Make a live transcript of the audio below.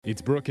It's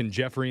Brooke and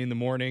Jeffrey in the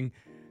morning,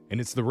 and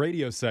it's the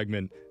radio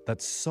segment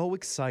that's so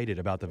excited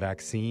about the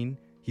vaccine,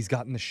 he's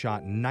gotten the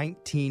shot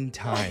 19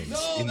 times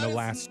in the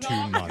last 2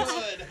 months.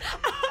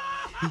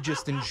 He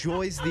just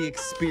enjoys the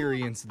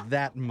experience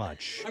that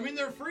much. I mean,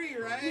 they're free,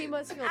 right? He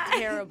must feel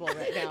terrible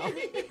right now.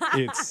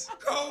 It's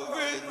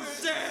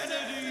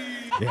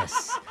COVID-insanity!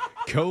 Yes,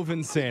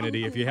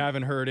 Covinsanity. If you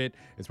haven't heard it,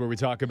 it's where we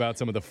talk about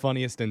some of the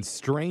funniest and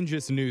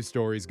strangest news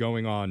stories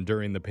going on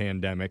during the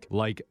pandemic,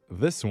 like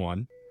this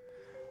one.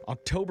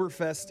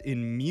 Oktoberfest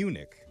in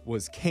Munich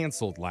was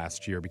canceled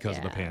last year because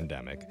of the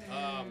pandemic.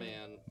 Oh,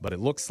 man. But it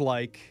looks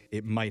like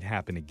it might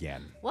happen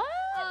again. What?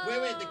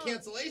 Wait, the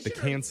cancellation? The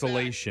or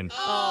cancellation,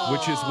 Oh.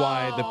 which is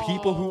why the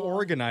people who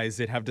organize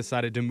it have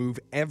decided to move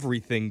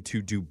everything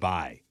to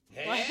Dubai.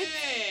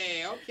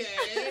 Hey,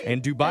 okay.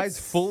 And Dubai's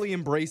fully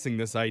embracing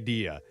this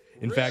idea.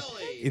 In fact,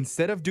 Really?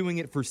 instead of doing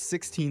it for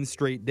 16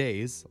 straight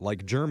days,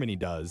 like Germany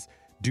does,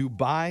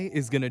 Dubai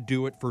is going to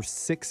do it for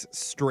 6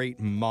 straight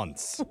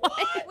months.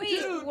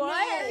 Wait,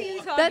 what are you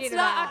talking That's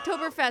about? not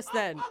Oktoberfest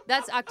then.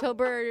 That's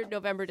October,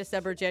 November,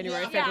 December,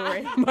 January, Yeah.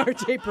 February,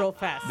 March, April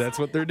Fest. That's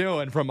what they're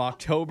doing from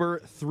October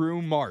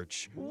through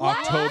March.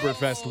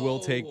 Oktoberfest will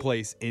take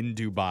place in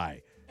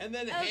Dubai. And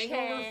then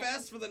Hangover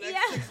Fest for the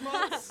next 6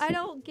 months? I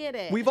don't get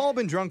it. We've all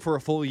been drunk for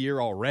a full year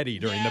already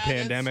during the Yeah, that's-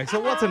 pandemic, so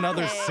what's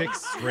another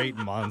 6 straight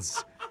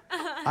months?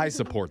 I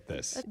support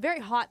this. Very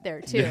hot there,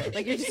 too.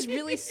 Like, you're just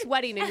really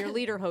sweating in your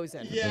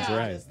lederhosen. Yeah, That's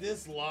right.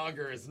 this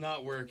lager is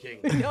not working.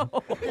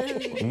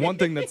 One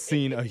thing that's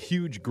seen a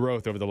huge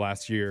growth over the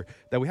last year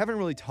that we haven't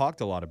really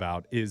talked a lot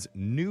about is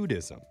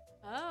nudism.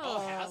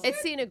 It's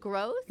seen a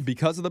growth?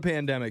 Because of the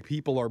pandemic,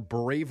 people are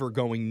braver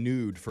going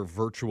nude for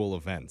virtual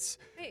events.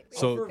 Wait,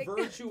 So- For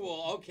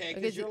virtual, okay,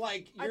 because you're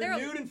Are there-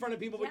 nude in front of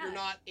people, but Yeah. you're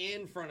not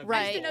in front of Right.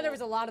 I people. didn't know there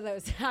was a lot of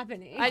those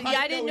happening.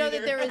 I didn't know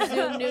that either. there was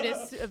Zoom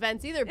nudist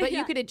events either, but you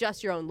Yeah. could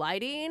adjust your own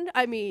lighting.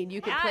 I mean,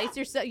 you could Yeah. place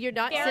yourself. You're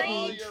not Very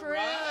sitting, you're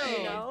right.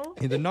 you know?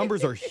 And the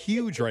numbers are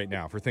huge right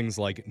now for things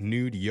like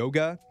nude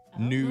yoga,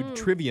 nude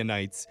trivia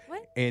nights,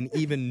 What? and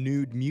even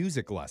nude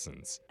music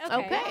lessons.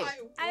 Okay.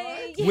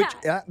 Yeah. Which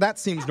that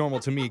seems normal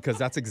to me because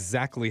that's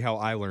exactly how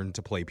I learned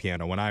to play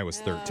piano when I was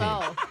 13.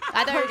 Oh,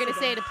 I thought you were going to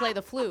say to play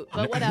the flute,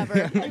 but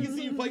whatever. I can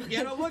see you play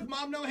piano. Look,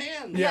 mom, no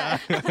hands. Yeah.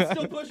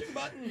 Still pushing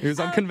buttons. It was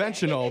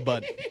unconventional,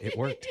 but it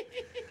worked.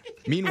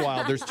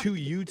 Meanwhile, there's 2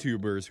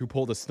 YouTubers who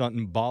pulled a stunt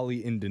in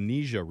Bali,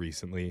 Indonesia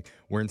recently,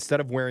 where instead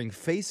of wearing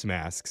face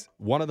masks,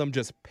 one of them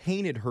just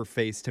painted her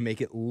face to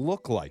make it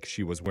look like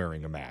she was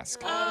wearing a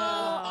mask.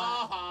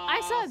 I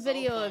saw a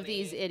video of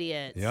these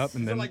idiots. Yep,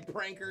 and They're then like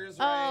prankers,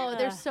 right? Oh,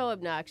 they're so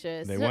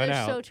obnoxious. They They're went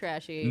so out.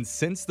 trashy. and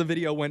since the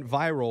video went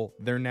viral,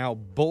 they're now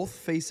both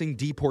facing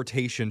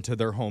deportation to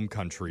their home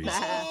countries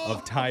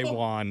of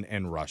Taiwan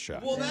and Russia.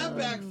 Well, that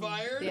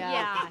backfired.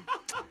 Yeah.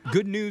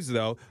 Good news,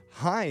 though,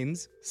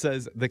 Heinz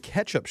says the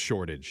ketchup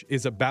shortage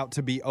is about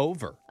to be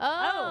over.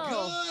 Oh.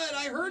 Good.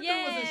 I heard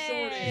there was a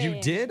shortage. You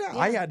did?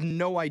 I had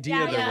no idea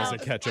Yeah, there yeah. was a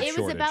ketchup It was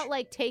shortage. about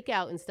like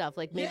takeout and stuff,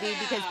 like maybe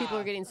because Yeah. people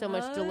are getting so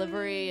much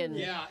delivery and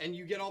Yeah, and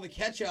you get all the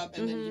ketchup,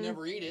 and then you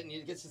never eat it, and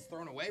it gets just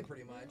thrown away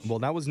pretty much. Well,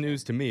 that was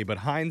news to me, but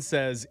Heinz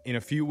says in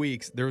a few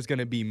weeks there's going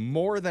to be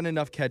more than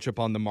enough ketchup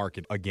on the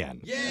market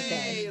again.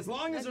 Yay! As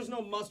long as there's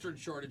no mustard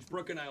shortage,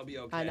 Brooke and I will be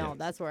okay. I know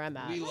that's where I'm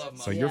at. We love So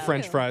mustard. your Yeah.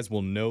 French fries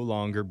will no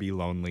longer be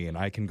lonely, and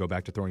I can go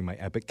back to throwing my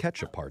epic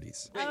ketchup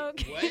parties.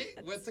 Wait,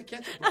 what's the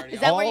ketchup party? Is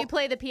that where All- you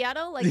play the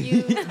piano? Like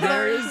you?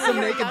 There is some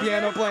you're naked younger?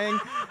 piano playing,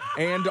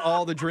 and all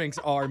all the drinks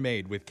are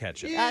made with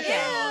ketchup. Yeah, Okay.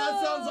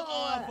 that sounds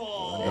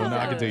awful. Don't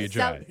knock it till you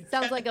try.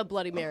 Sounds like a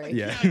Bloody Mary.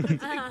 Yeah.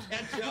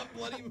 Ketchup,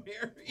 Bloody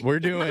Mary. We're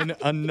doing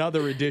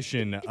another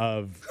edition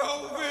of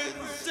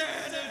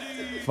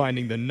COVID-sanity.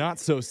 finding the not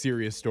so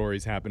serious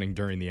stories happening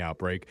during the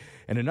outbreak.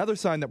 And another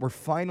sign that we're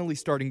finally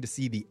starting to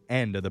see the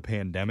end of the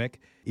pandemic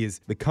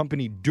is the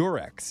company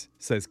Durex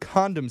says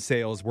condom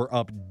sales were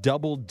up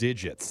double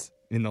digits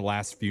in the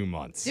last few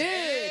months. Dude,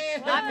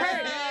 I've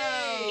heard.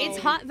 It's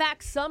hot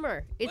vax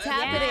summer. It's Let's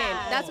happening.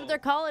 go. That's what they're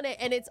calling it,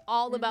 and it's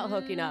all about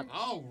hooking up.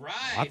 All right.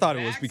 I thought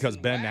it was Vax because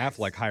and Ben wax.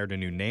 Affleck hired a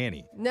new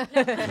nanny. No.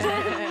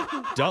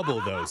 Double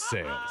those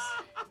sales.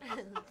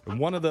 And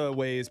one of the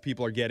ways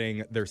people are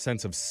getting their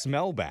sense of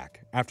smell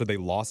back after they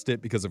lost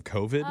it because of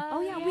COVID.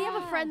 Oh yeah, we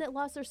have a friend that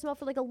lost their smell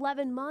for like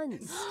 11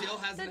 months. Still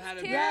hasn't had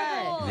it.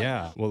 Yeah.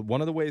 Yeah. Well, one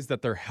of the ways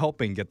that they're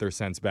helping get their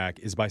sense back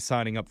is by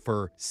signing up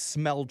for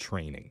smell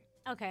training.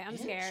 Okay, I'm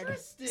scared.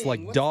 It's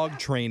like What's dog that?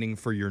 training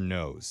for your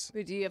nose.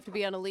 Wait, do you have to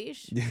be on a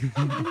leash?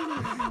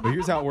 But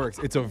here's how it works.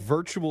 It's a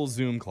virtual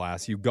Zoom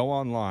class. You go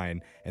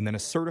online, and then a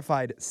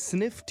certified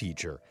sniff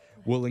teacher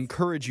will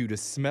encourage you to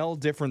smell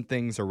different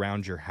things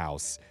around your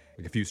house,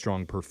 like a few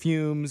strong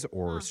perfumes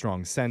or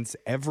strong scents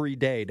every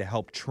day to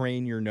help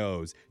train your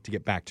nose to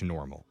get back to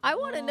normal. I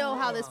want to know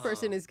how this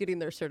person is getting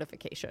their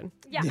certification.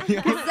 Yeah.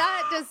 Because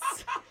that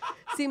just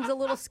seems a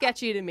little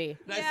sketchy to me.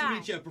 Nice to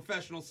meet you,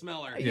 professional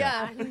smeller.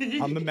 Yeah.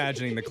 I'm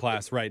imagining the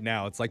class right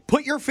now. It's like,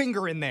 put your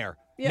finger in there.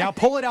 Now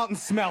pull it out and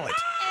smell it.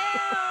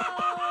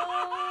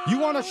 You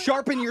want to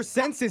sharpen your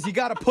senses, you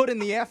got to put in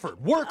the effort.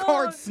 Work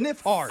hard,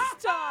 sniff hard.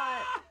 Stop.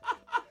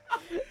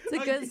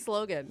 It's a good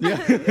slogan.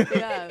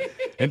 Yeah.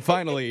 And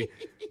finally,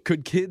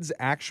 could kids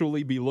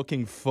actually be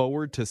looking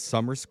forward to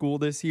summer school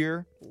this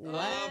year?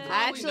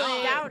 Actually,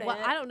 Doubt it. well,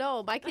 I don't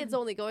know. My kid's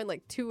only going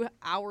like 2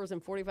 hours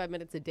and 45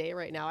 minutes a day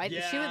right now. She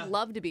Yeah. would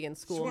love to be in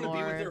Just school want to more.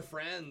 be with their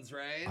friends,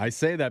 right? I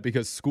say that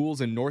because schools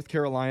in North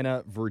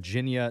Carolina,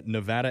 Virginia,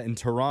 Nevada, and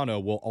Toronto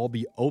will all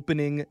be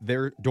opening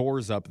their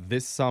doors up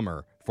this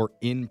summer for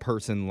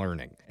in-person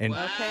learning. And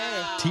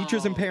Wow.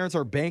 teachers and parents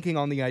are banking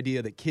on the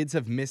idea that kids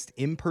have missed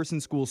in-person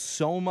school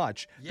so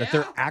much that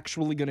they're Yeah.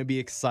 actually going to be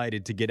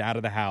excited to get out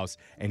of the house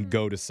and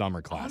go to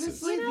summer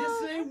classes. Honestly,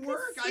 this may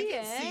work. I see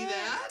can see it.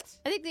 that.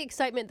 I think the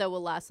excitement, though,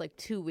 will last like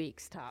 2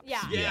 weeks tops.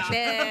 Yeah. Yeah.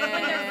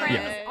 When their friends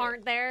Yeah.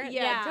 aren't there.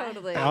 Yeah,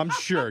 totally. I'm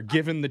sure,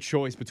 given the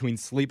choice between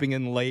sleeping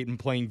in late and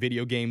playing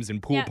video games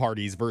and pool Yeah.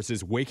 parties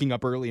versus waking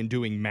up early and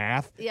doing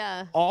math,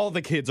 Yeah. all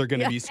the kids are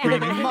going to be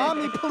screaming,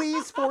 Mommy,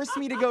 please force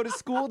me to go to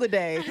school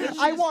today.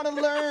 I want to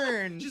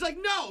learn. She's like,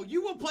 no,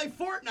 you will play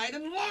Fortnite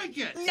and like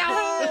it. No.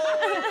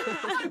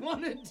 I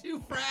want to do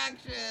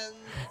fractions.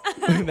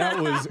 That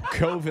was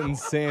Cove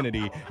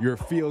Insanity. Your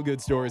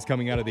feel-good stories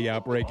coming out of the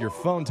outbreak. Your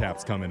phone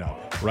tap's coming up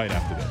right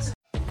after this.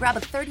 Grab a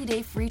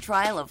 30-day free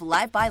trial of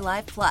Live by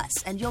Live Plus,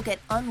 and you'll get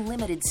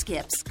unlimited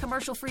skips,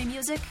 commercial-free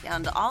music,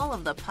 and all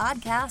of the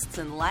podcasts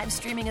and live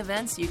streaming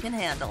events you can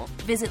handle.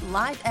 Visit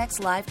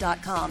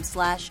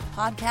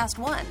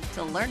livexlive.com/podcast1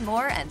 to learn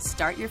more and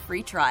start your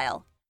free trial.